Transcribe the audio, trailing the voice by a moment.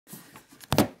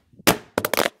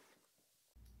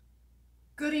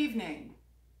Good evening.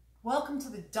 Welcome to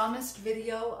the dumbest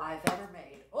video I've ever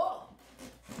made. Oh!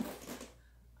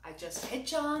 I just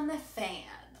hit you on the fan.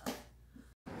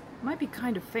 Might be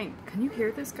kind of faint. Can you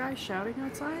hear this guy shouting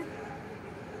outside?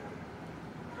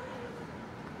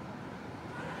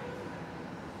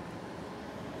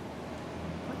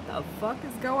 What the fuck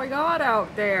is going on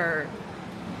out there?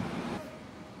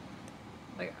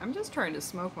 Like, I'm just trying to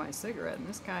smoke my cigarette and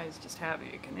this guy is just having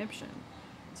a conniption.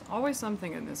 There's always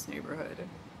something in this neighborhood.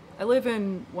 I live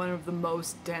in one of the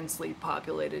most densely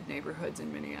populated neighborhoods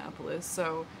in Minneapolis,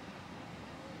 so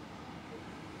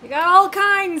you got all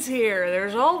kinds here.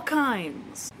 There's all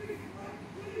kinds.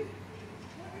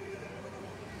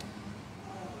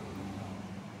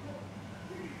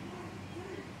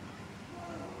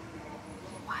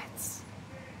 What?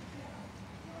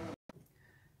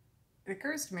 It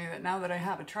occurs to me that now that I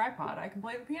have a tripod, I can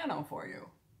play the piano for you,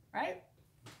 right?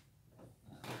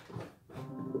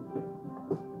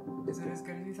 Is it as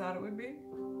good as you thought it would be?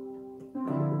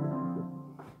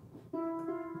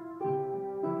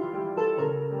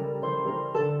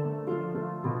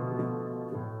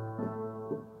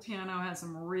 Piano has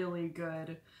some really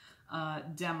good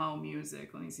demo music.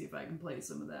 Let me see if I can play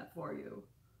some of that for you.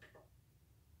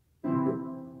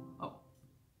 Oh.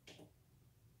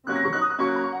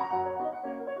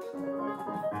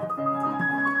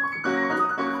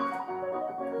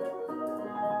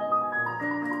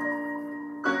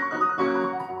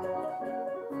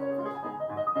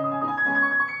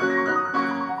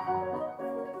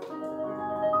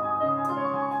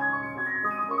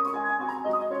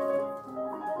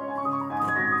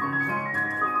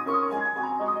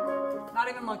 Not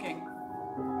even looking.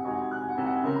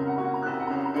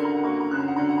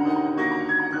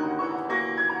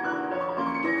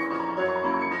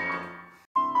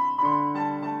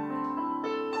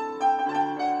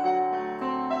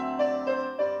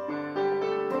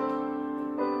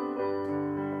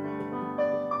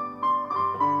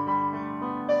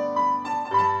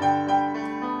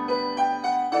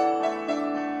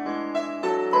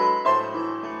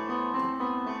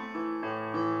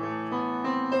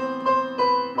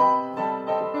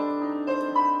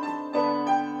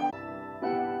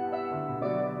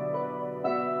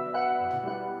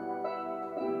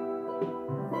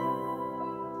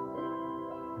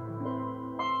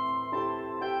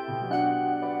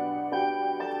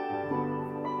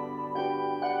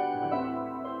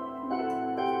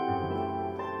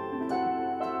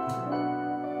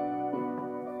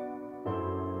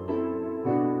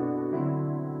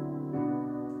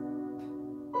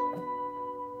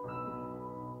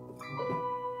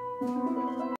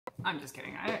 I'm just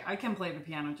kidding. I can play the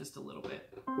piano just a little bit.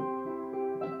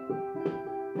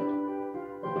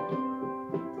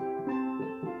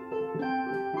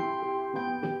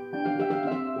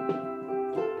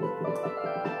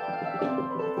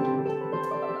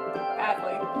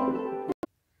 Badly.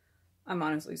 I'm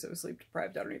honestly so sleep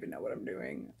deprived, I don't even know what I'm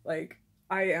doing. Like,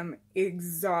 I am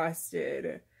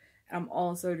exhausted. I'm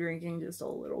also drinking just a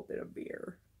little bit of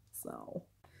beer, so.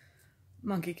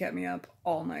 Monkey kept me up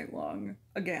all night long.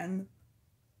 Again.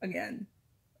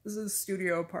 This is a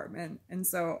studio apartment, and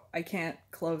so I can't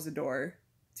close the door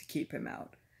to keep him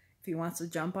out. If he wants to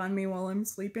jump on me while I'm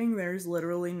sleeping, there's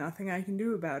literally nothing I can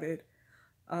do about it.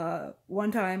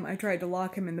 One time I tried to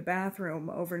lock him in the bathroom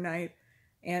overnight,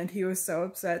 and he was so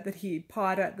upset that he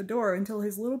pawed at the door until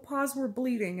his little paws were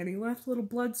bleeding and he left little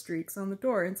blood streaks on the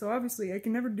door, and so obviously I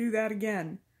can never do that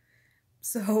again.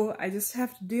 So I just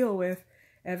have to deal with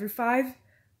every 5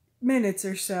 minutes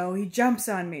or so, he jumps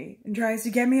on me and tries to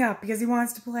get me up because he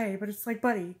wants to play, but it's like,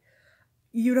 buddy,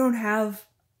 you don't have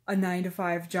a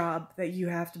 9-to-5 job that you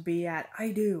have to be at.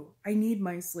 I do. I need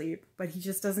my sleep, but he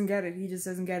just doesn't get it. He just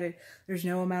doesn't get it. There's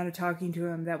no amount of talking to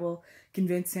him that will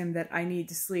convince him that I need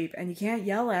to sleep, and you can't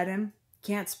yell at him.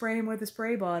 Can't spray him with a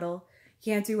spray bottle.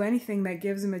 Can't do anything that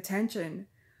gives him attention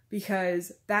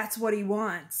because that's what he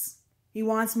wants. He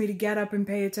wants me to get up and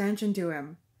pay attention to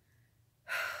him.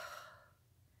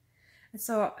 And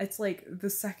so it's like the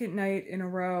second night in a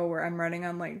row where I'm running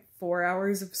on like 4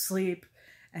 hours of sleep,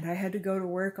 and I had to go to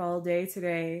work all day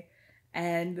today,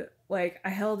 and like I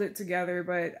held it together,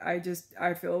 but I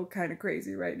feel kind of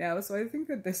crazy right now. So I think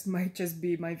that this might just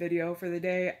be my video for the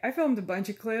day. I filmed a bunch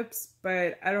of clips,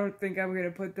 but I don't think I'm going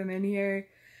to put them in here.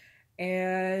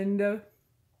 And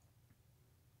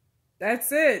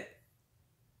that's it.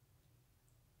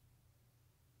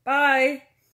 Bye.